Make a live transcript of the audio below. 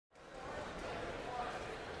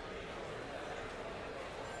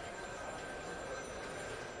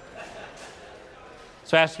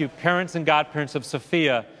So I ask you, parents and godparents of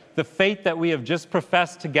Sophia, the faith that we have just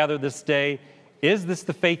professed together this day, is this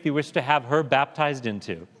the faith you wish to have her baptized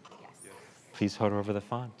into? Yes. Please hold her over the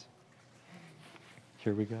font.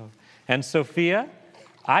 Here we go. And Sophia,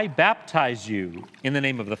 I baptize you in the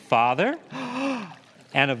name of the Father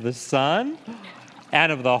and of the Son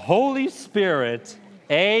and of the Holy Spirit.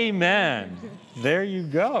 Amen. There you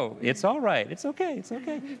go. It's all right. It's okay. It's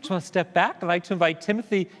okay. Just want to step back. I'd like to invite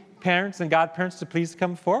Timothy, parents and godparents, to please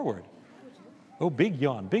come forward. Oh, big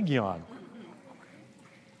yawn, big yawn.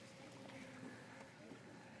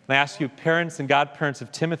 And I ask you, parents and godparents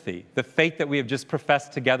of Timothy, the faith that we have just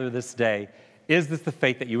professed together this day, is this the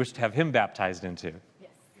faith that you wish to have him baptized into?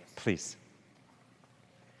 Yes. Please.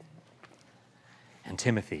 And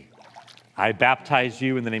Timothy, I baptize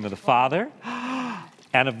you in the name of the Father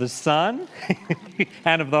and of the Son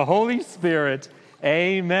and of the Holy Spirit.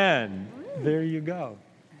 Amen. There you go.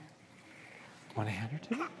 Want to hand her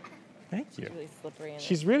to me? Thank you. She's really slippery.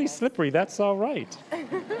 She's really slippery. That's all right.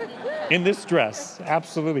 In this dress,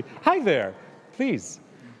 absolutely. Hi there. Please.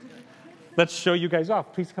 Let's show you guys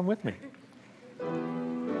off. Please come with me.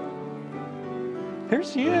 Here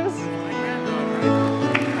she is.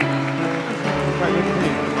 Right with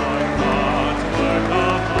me.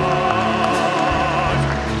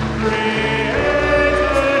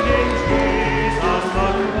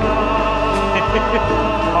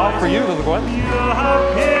 All for you, little one. You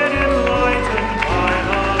have been enlightened by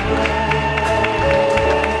the Lord.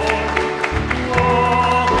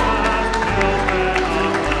 All as children of the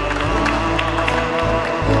light.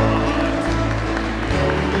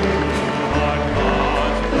 You are God's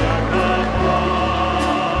work of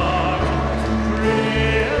art,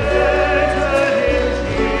 created in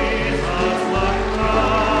Jesus the Christ.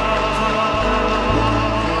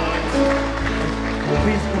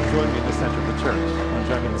 Please come join me in the center of the church.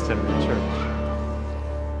 Join me in the center of the church.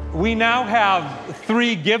 We now have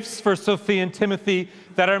 3 gifts for Sophia and Timothy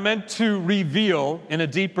that are meant to reveal in a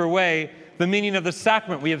deeper way the meaning of the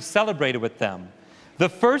sacrament we have celebrated with them. The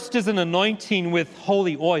first is an anointing with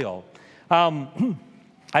holy oil.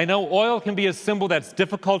 I know oil can be a symbol that's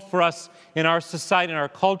difficult for us in our society, in our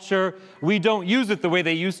culture. We don't use it the way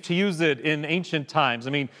they used to use it in ancient times. I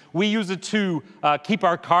mean, we use it to keep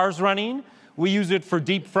our cars running. We use it for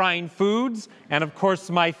deep frying foods. And of course,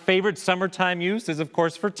 my favorite summertime use is, of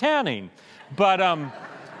course, for tanning. But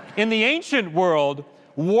in the ancient world,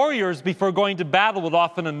 warriors, before going to battle, would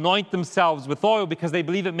often anoint themselves with oil because they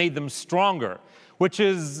believe it made them stronger, which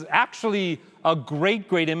is actually a great,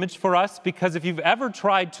 great image for us, because if you've ever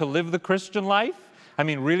tried to live the Christian life, I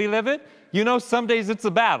mean, really live it, you know some days it's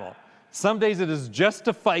a battle. Some days it is just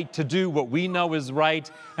a fight to do what we know is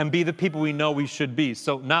right and be the people we know we should be.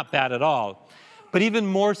 So not bad at all. But even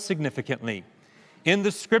more significantly, in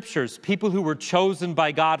the scriptures, people who were chosen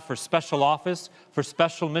by God for special office, for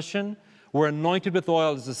special mission, were anointed with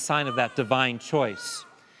oil as a sign of that divine choice.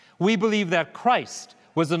 We believe that Christ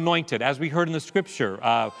was anointed, as we heard in the scripture,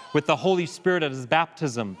 with the Holy Spirit at his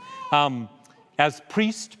baptism, as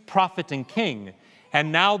priest, prophet, and king.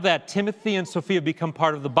 And now that Timothy and Sophia become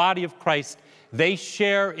part of the body of Christ, they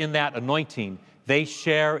share in that anointing. They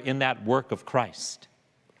share in that work of Christ.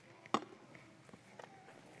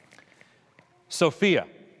 Sophia,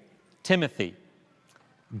 Timothy,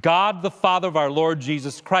 God the Father of our Lord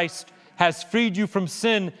Jesus Christ has freed you from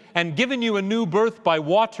sin and given you a new birth by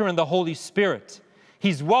water and the Holy Spirit.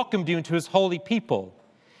 He's welcomed you into his holy people.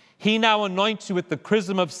 He now anoints you with the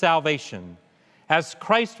chrism of salvation. As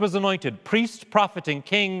Christ was anointed priest, prophet, and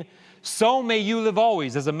king, so may you live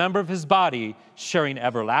always as a member of his body, sharing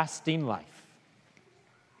everlasting life.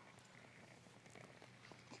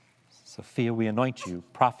 Sophia, we anoint you,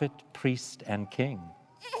 prophet, priest, and king.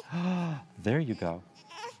 There you go.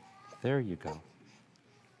 There you go.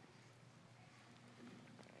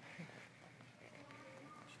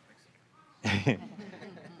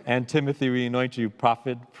 And Timothy, we anoint you,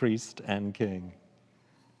 prophet, priest, and king.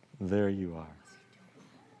 There you are.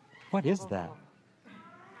 What is that?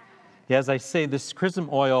 Yeah, as I say, this chrism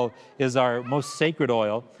oil is our most sacred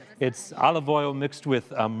oil. It's olive oil mixed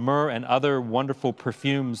with myrrh and other wonderful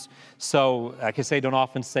perfumes. So, like I say, don't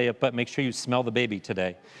often say it, but make sure you smell the baby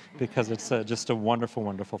today, because it's just a wonderful,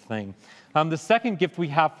 wonderful thing. The second gift we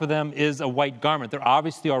have for them is a white garment. They're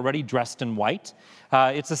obviously already dressed in white.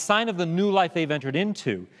 It's a sign of the new life they've entered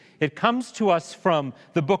into. It comes to us from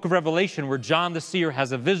the book of Revelation, where John the seer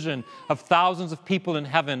has a vision of thousands of people in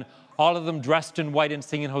heaven, all of them dressed in white and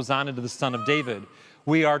singing Hosanna to the Son of David.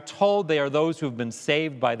 We are told they are those who have been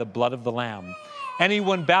saved by the blood of the Lamb.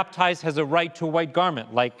 Anyone baptized has a right to a white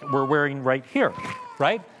garment, like we're wearing right here,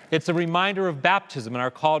 right? It's a reminder of baptism and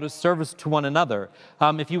our call to service to one another.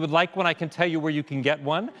 If you would like one, I can tell you where you can get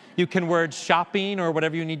one. You can wear it shopping or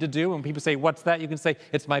whatever you need to do. When people say, what's that? You can say,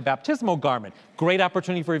 it's my baptismal garment. Great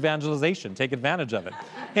opportunity for evangelization. Take advantage of it.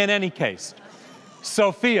 In any case,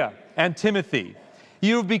 Sophia and Timothy,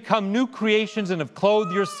 you have become new creations and have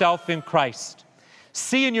clothed yourself in Christ.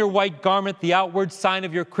 See in your white garment the outward sign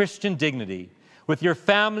of your Christian dignity. With your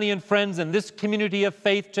family and friends and this community of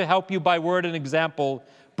faith to help you by word and example,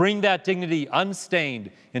 bring that dignity unstained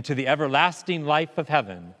into the everlasting life of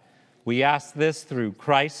heaven. We ask this through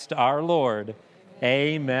Christ our Lord.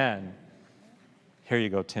 Amen. Here you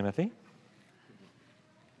go, Timothy.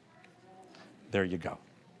 There you go.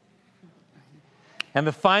 And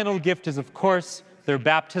the final gift is, of course, their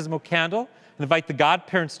baptismal candle. I invite the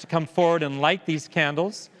godparents to come forward and light these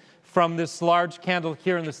candles from this large candle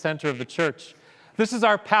here in the center of the church. This is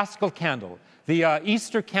our Paschal candle, the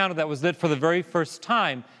Easter candle that was lit for the very first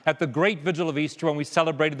time at the great vigil of Easter when we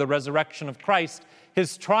celebrated the resurrection of Christ,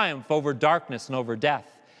 his triumph over darkness and over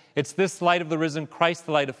death. It's this light of the risen Christ,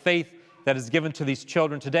 the light of faith, that is given to these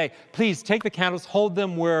children today. Please take the candles, hold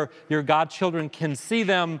them where your godchildren can see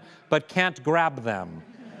them but can't grab them.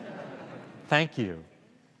 Thank you.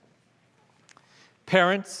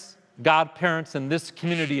 Parents, godparents, and this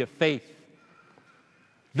community of faith,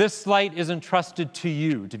 this light is entrusted to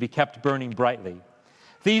you to be kept burning brightly.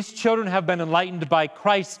 These children have been enlightened by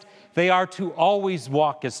Christ. They are to always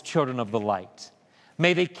walk as children of the light.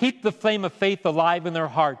 May they keep the flame of faith alive in their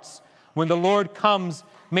hearts. When the Lord comes,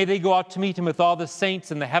 may they go out to meet him with all the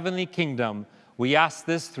saints in the heavenly kingdom. We ask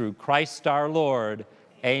this through Christ our Lord.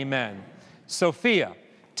 Amen. Sophia,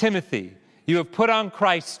 Timothy, you have put on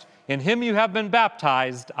Christ. In him you have been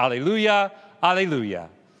baptized. Alleluia, alleluia.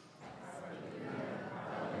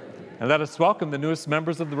 And let us welcome the newest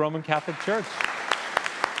members of the Roman Catholic Church.